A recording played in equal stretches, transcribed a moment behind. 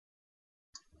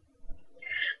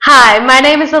Hi, my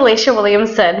name is Alicia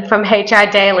Williamson from HR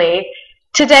Daily.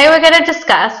 Today we're going to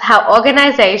discuss how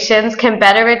organizations can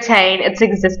better retain its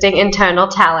existing internal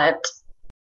talent.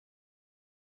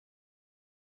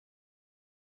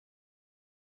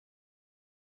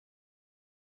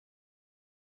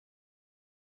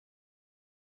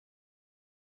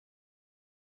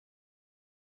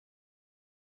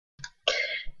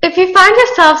 If you find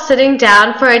yourself sitting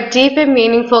down for a deep and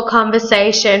meaningful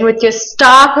conversation with your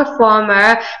star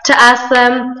performer to ask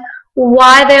them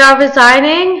why they are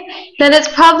resigning, then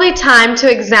it's probably time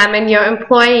to examine your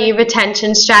employee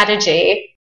retention strategy.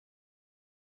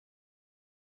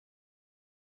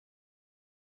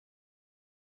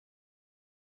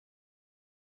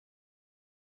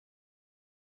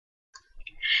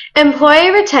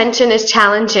 Employee retention is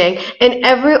challenging in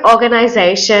every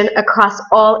organization across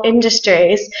all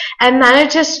industries, and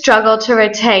managers struggle to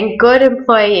retain good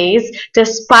employees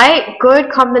despite good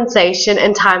compensation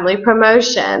and timely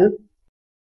promotion.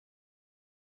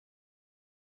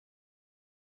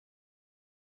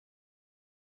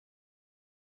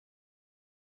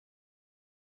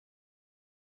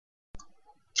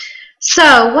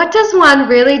 So, what does one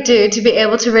really do to be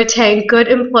able to retain good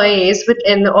employees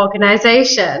within the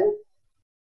organization?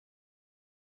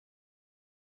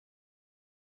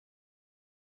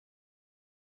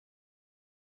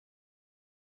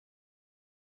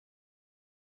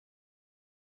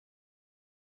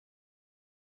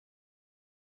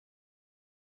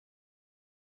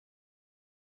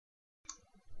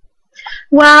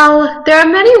 Well, there are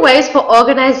many ways for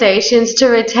organizations to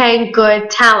retain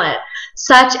good talent,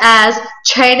 such as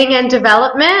training and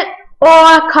development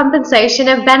or compensation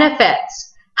and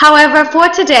benefits. However, for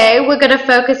today, we're going to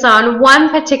focus on one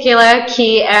particular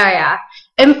key area: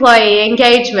 employee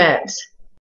engagement.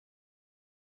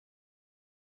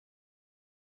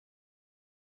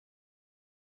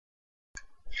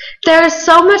 There is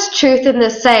so much truth in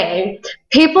this saying.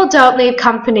 People don't leave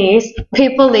companies,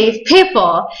 people leave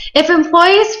people. If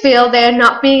employees feel they are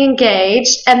not being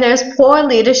engaged and there's poor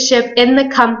leadership in the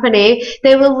company,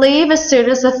 they will leave as soon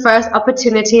as the first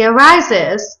opportunity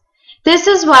arises. This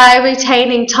is why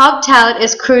retaining top talent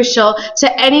is crucial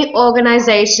to any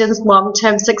organization's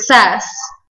long-term success.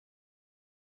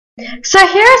 So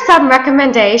here are some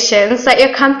recommendations that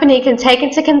your company can take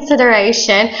into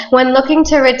consideration when looking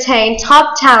to retain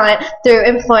top talent through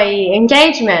employee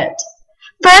engagement.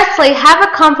 Firstly, have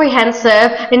a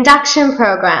comprehensive induction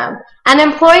program. An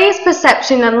employee's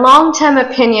perception and long-term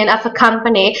opinion of a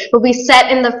company will be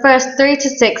set in the first 3 to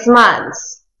 6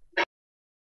 months.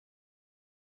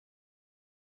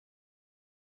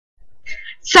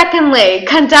 Secondly,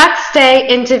 conduct stay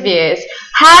interviews.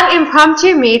 Have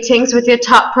impromptu meetings with your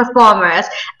top performers.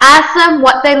 Ask them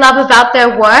what they love about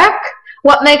their work,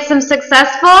 what makes them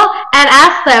successful, and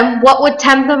ask them what would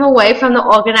tempt them away from the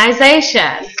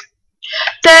organization.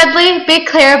 Thirdly, be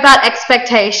clear about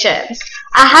expectations.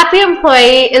 A happy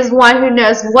employee is one who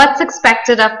knows what's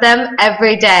expected of them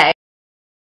every day.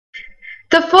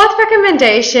 The fourth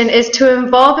recommendation is to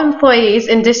involve employees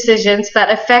in decisions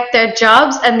that affect their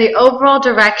jobs and the overall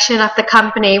direction of the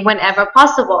company whenever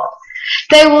possible.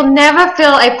 They will never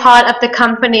feel a part of the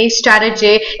company's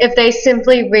strategy if they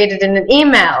simply read it in an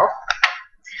email.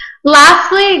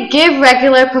 Lastly, give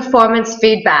regular performance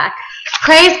feedback.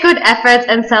 Praise good efforts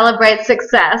and celebrate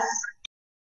success.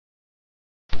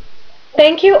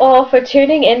 Thank you all for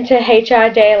tuning in to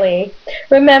HR Daily.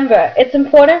 Remember, it's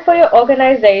important for your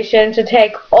organization to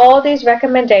take all these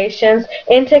recommendations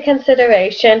into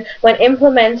consideration when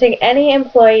implementing any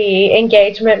employee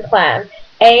engagement plan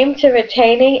aimed to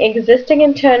retaining existing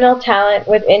internal talent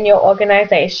within your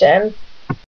organization.